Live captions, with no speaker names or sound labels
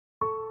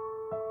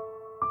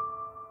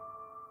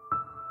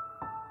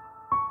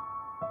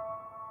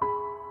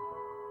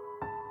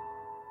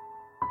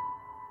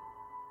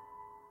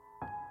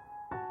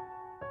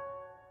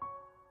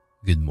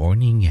Good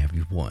morning,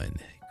 everyone.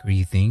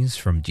 Greetings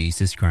from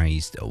Jesus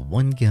Christ,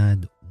 one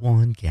God,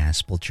 one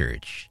Gospel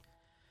Church.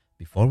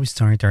 Before we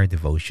start our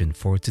devotion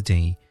for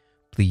today,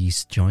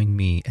 please join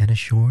me in a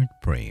short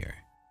prayer.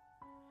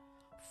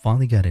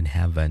 Father God in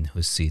heaven,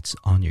 who sits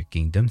on your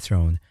kingdom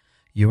throne,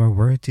 you are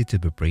worthy to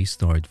be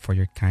praised, Lord, for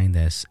your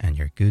kindness and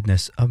your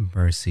goodness of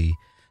mercy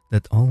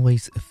that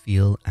always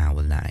fill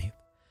our life.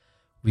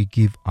 We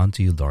give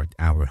unto you, Lord,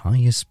 our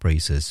highest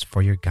praises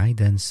for your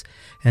guidance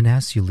and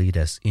as you lead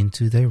us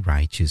into thy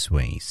righteous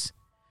ways.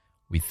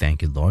 We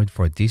thank you, Lord,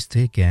 for this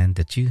day again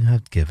that you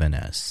have given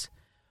us.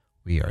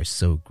 We are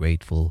so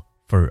grateful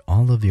for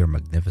all of your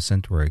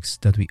magnificent works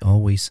that we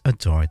always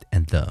adored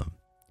and love.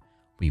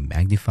 We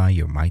magnify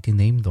your mighty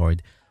name,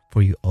 Lord,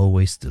 for you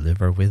always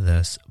deliver with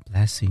us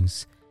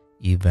blessings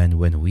even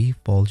when we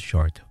fall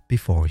short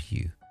before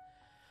you.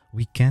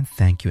 We can't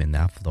thank you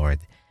enough,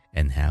 Lord,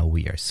 and how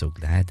we are so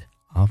glad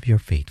of your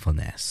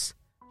faithfulness.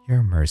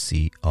 Your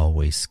mercy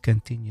always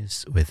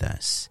continues with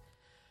us.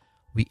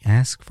 We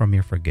ask from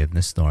your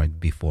forgiveness, Lord,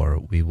 before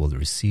we will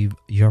receive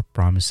your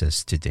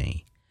promises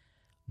today.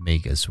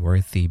 Make us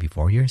worthy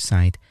before your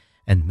sight,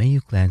 and may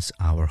you cleanse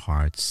our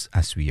hearts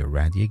as we are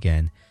ready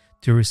again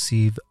to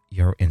receive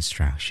your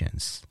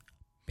instructions.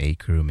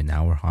 Make room in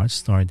our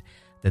hearts, Lord,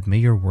 that may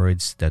your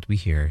words that we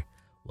hear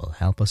will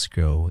help us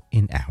grow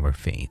in our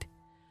faith.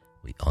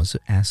 We also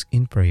ask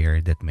in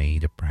prayer that may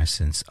the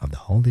presence of the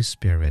Holy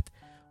Spirit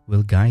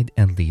will guide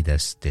and lead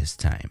us this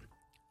time.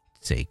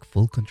 Take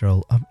full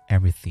control of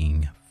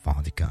everything,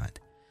 Father God.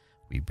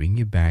 We bring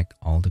you back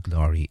all the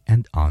glory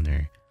and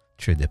honor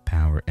through the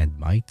power and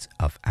might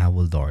of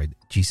our Lord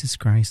Jesus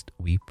Christ,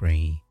 we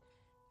pray.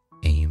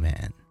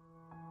 Amen.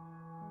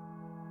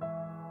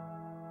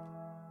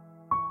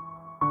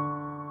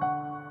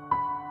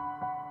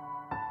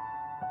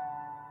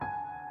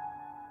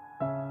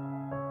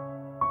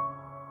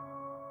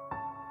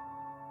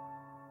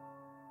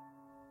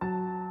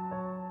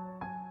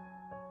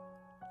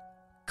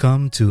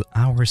 Come to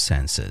our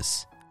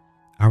senses.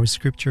 Our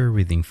scripture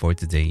reading for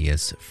today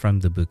is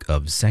from the book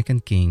of 2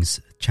 Kings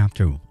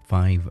chapter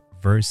 5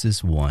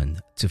 verses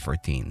 1 to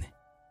 14.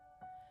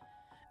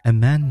 A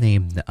man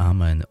named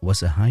Naaman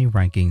was a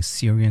high-ranking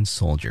Syrian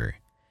soldier.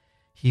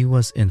 He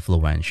was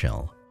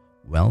influential,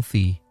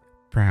 wealthy,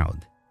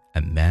 proud,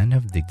 a man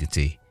of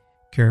dignity,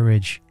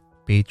 courage,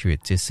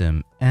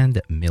 patriotism,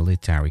 and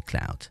military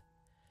clout.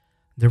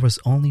 There was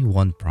only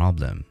one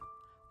problem.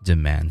 The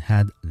man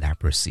had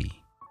leprosy.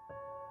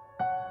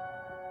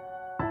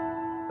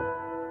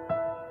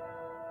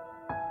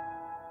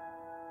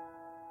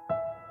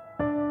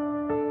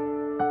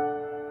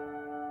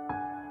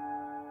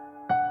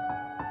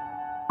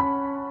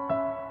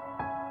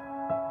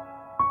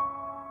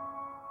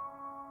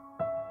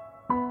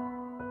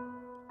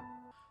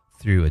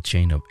 Through a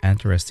chain of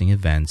interesting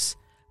events,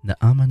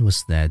 Naaman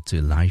was led to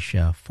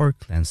Elisha for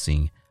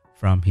cleansing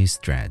from his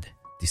dread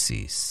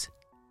disease.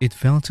 It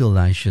fell to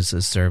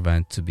Elisha's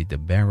servant to be the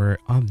bearer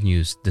of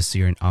news the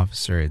Syrian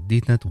officer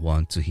did not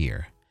want to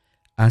hear.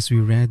 As we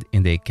read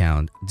in the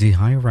account, the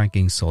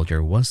high-ranking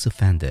soldier was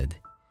offended.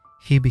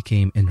 He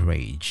became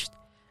enraged,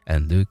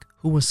 and look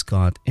who was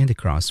caught in the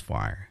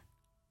crossfire.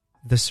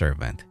 The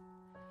servant.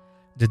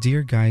 The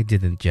dear guy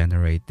didn't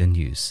generate the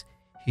news,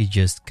 he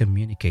just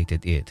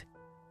communicated it.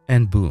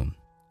 And boom,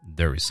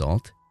 the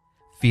result?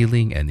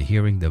 Feeling and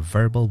hearing the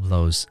verbal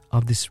blows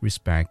of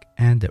disrespect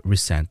and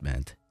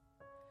resentment.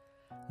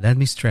 Let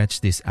me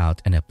stretch this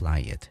out and apply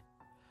it.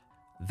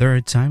 There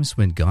are times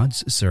when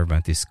God's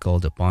servant is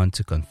called upon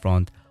to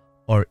confront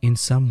or in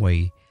some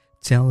way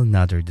tell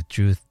another the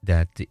truth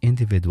that the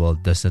individual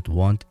does not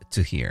want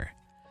to hear.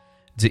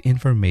 The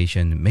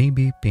information may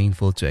be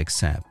painful to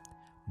accept,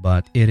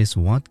 but it is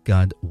what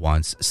God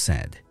once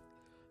said.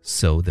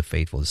 So the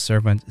faithful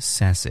servant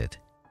says it,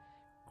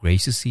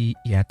 graciously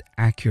yet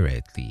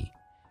accurately,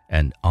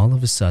 and all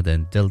of a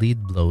sudden the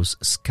lead blows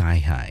sky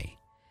high.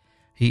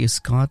 He is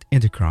caught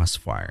in the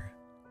crossfire.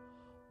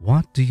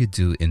 What do you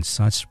do in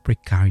such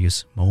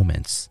precarious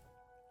moments?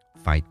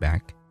 Fight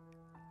back?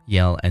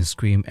 Yell and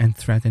scream and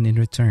threaten in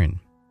return?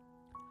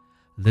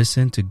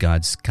 Listen to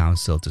God's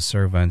counsel to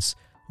servants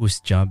whose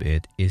job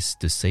it is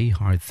to say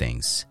hard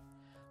things.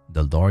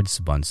 The Lord's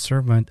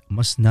bondservant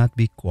must not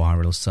be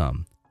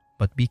quarrelsome,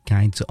 but be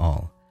kind to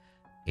all,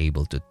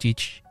 able to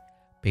teach,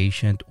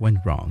 patient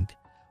when wronged,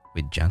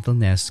 with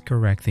gentleness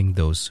correcting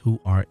those who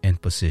are in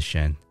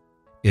position,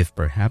 if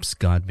perhaps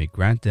God may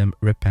grant them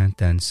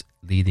repentance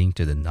leading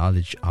to the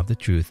knowledge of the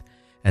truth,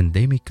 and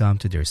they may come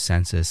to their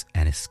senses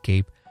and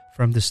escape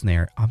from the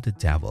snare of the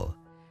devil,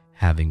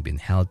 having been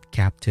held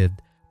captive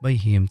by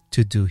him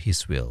to do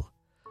his will,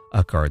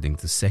 according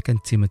to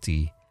 2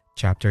 Timothy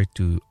chapter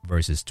 2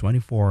 verses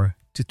 24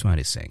 to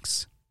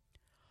 26.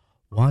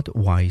 What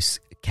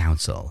wise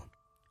counsel!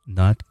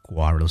 Not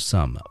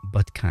quarrelsome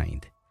but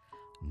kind,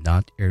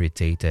 not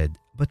irritated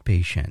but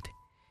patient,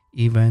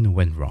 even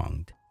when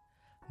wronged,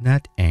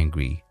 not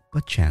angry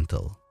but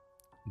gentle.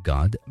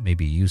 God may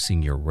be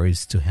using your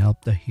words to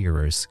help the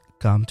hearers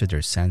come to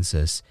their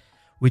senses,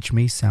 which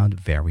may sound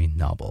very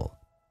noble.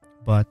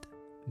 But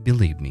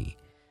Believe me,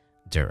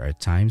 there are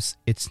times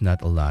it's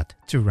not a lot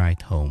to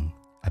write home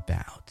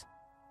about.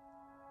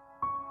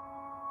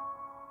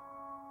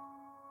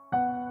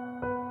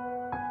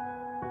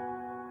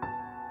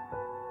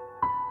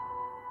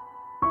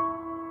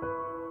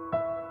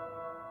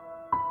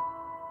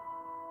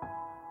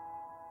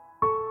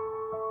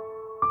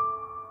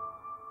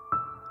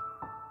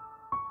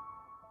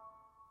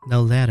 Now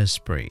let us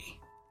pray.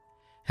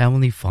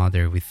 Heavenly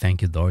Father, we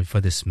thank you, Lord, for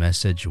this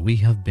message. We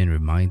have been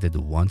reminded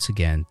once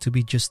again to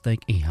be just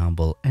like a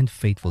humble and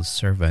faithful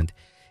servant,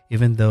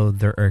 even though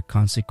there are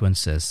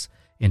consequences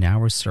in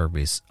our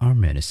service or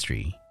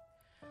ministry.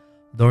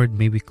 Lord,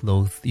 may we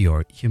clothe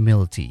your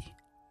humility,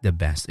 the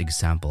best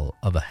example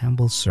of a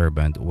humble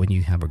servant when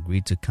you have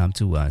agreed to come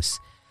to us,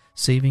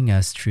 saving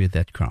us through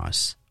that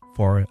cross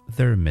for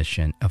the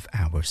remission of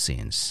our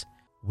sins.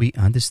 We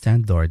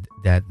understand, Lord,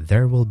 that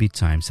there will be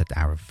times that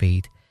our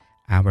faith,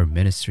 our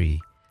ministry,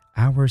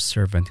 our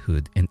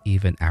servanthood, and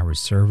even our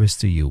service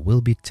to you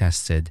will be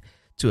tested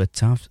to a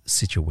tough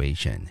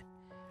situation.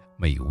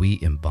 May we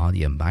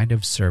embody a mind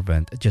of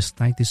servant just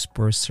like this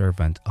poor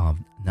servant of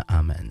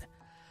Naaman,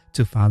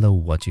 to follow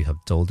what you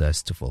have told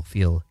us to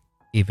fulfill,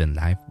 even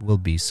life will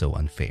be so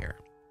unfair.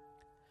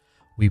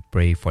 We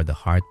pray for the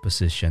heart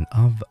position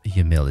of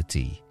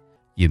humility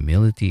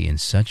in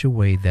such a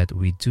way that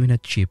we do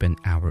not cheapen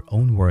our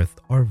own worth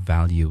or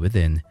value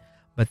within,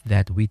 but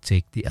that we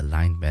take the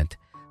alignment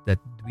that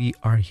we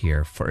are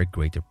here for a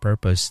greater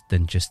purpose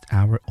than just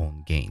our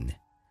own gain.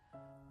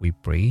 We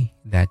pray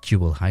that you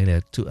will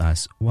highlight to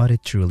us what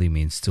it truly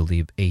means to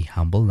live a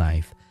humble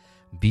life,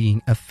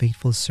 being a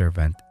faithful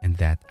servant, and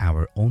that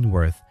our own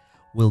worth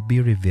will be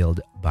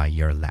revealed by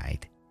your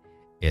light.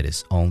 It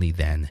is only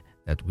then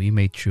that we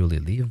may truly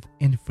live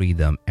in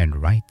freedom and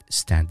right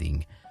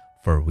standing,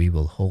 for we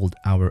will hold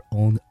our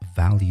own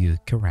value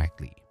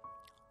correctly.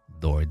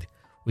 Lord,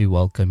 we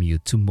welcome you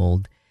to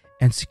mold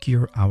and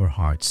secure our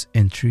hearts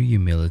in true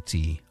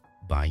humility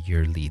by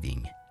your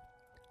leading.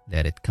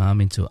 Let it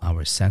come into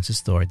our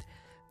senses, Lord,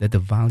 that the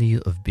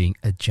value of being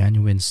a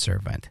genuine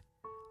servant,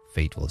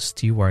 faithful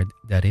steward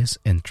that is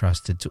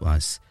entrusted to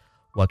us,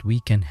 what we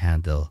can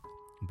handle,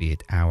 be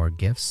it our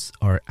gifts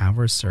or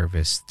our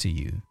service to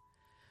you.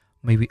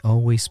 May we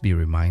always be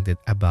reminded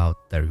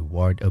about the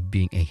reward of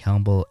being a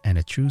humble and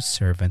a true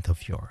servant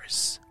of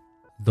yours.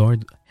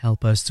 Lord,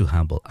 help us to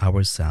humble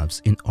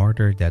ourselves in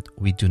order that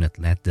we do not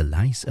let the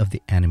lies of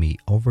the enemy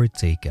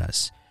overtake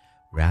us.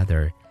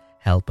 Rather,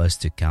 help us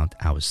to count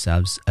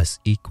ourselves as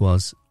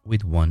equals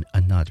with one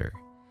another.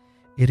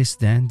 It is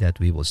then that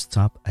we will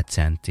stop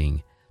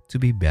attempting to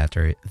be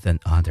better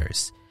than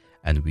others,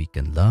 and we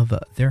can love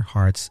their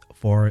hearts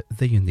for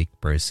the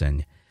unique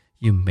person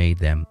you made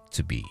them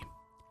to be.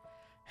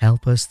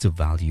 Help us to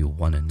value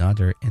one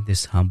another in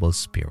this humble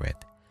spirit,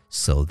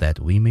 so that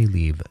we may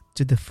live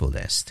to the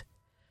fullest.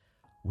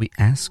 We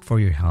ask for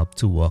your help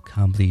to walk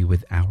humbly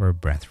with our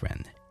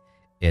brethren.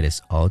 It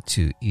is all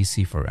too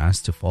easy for us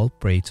to fall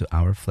prey to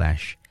our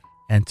flesh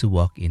and to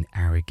walk in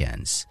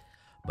arrogance,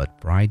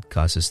 but pride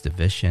causes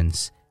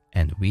divisions,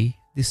 and we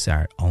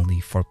desire only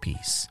for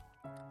peace.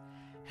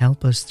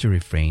 Help us to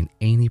refrain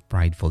any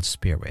prideful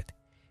spirit,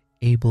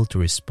 able to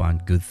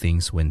respond good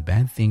things when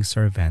bad things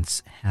or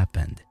events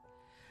happened.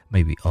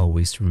 May we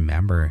always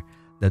remember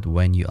that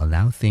when you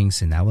allow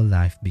things in our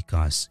life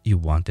because you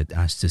wanted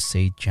us to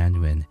stay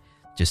genuine,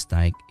 just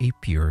like a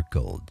pure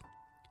gold.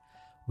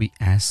 We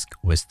ask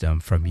wisdom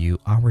from you,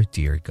 our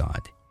dear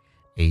God,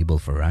 able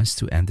for us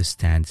to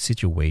understand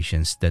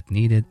situations that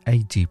needed a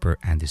deeper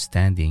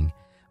understanding,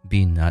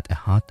 be not a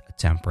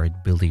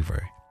hot-tempered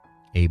believer,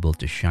 able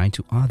to shine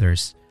to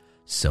others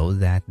so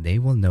that they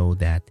will know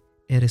that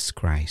it is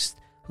Christ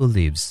who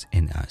lives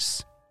in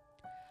us.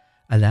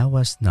 Allow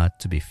us not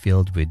to be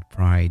filled with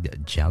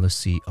pride,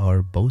 jealousy,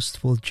 or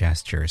boastful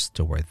gestures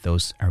toward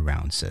those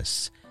around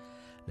us.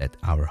 Let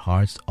our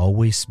hearts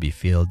always be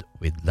filled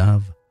with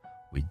love,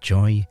 with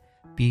joy,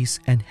 peace,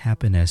 and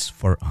happiness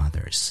for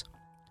others.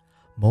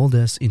 Mold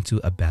us into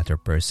a better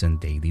person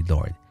daily,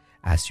 Lord,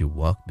 as you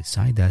walk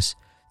beside us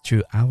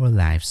through our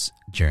life's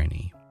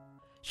journey.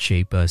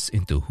 Shape us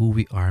into who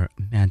we are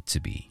meant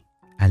to be.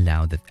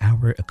 Allow that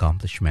our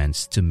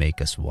accomplishments to make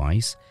us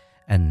wise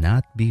and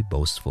not be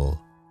boastful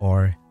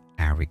or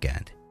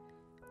arrogant.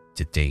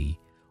 Today,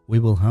 we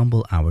will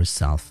humble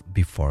ourselves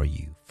before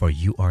you, for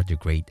you are the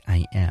great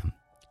I am,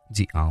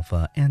 the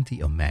Alpha and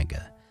the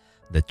Omega,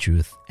 the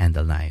truth and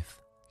the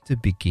life, the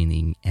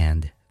beginning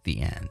and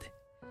the end.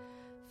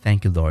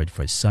 Thank you, Lord,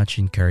 for such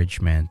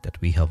encouragement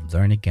that we have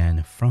learned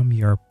again from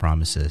your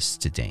promises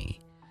today.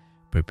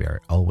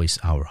 Prepare always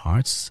our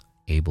hearts,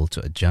 able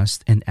to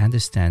adjust and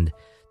understand,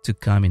 to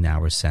come in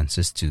our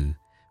senses to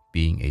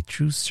being a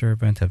true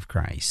servant of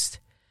Christ.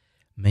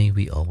 May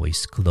we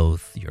always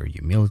clothe your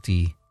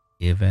humility,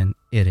 even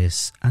it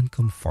is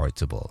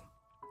uncomfortable.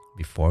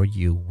 Before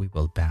you we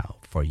will bow,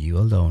 for you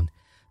alone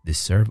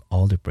deserve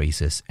all the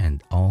praises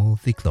and all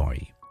the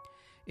glory.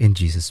 In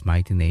Jesus'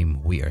 mighty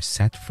name we are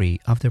set free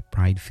of the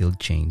pride-filled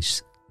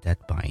chains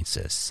that binds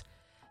us.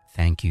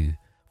 Thank you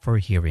for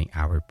hearing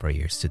our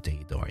prayers today,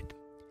 Lord.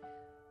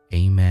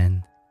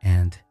 Amen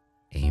and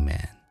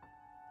amen.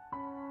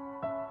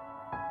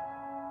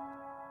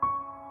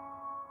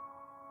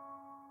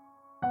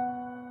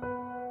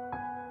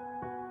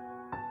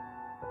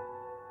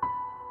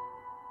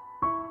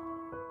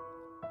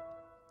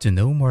 To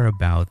know more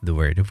about the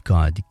Word of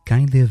God,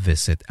 kindly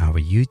visit our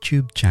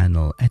YouTube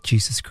channel at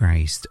Jesus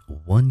Christ,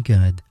 One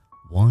God,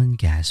 One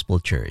Gospel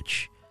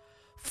Church.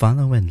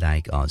 Follow and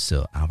like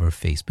also our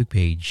Facebook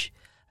page,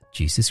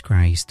 Jesus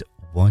Christ,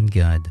 One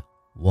God,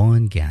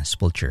 One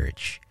Gospel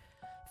Church.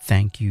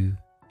 Thank you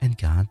and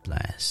God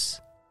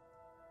bless.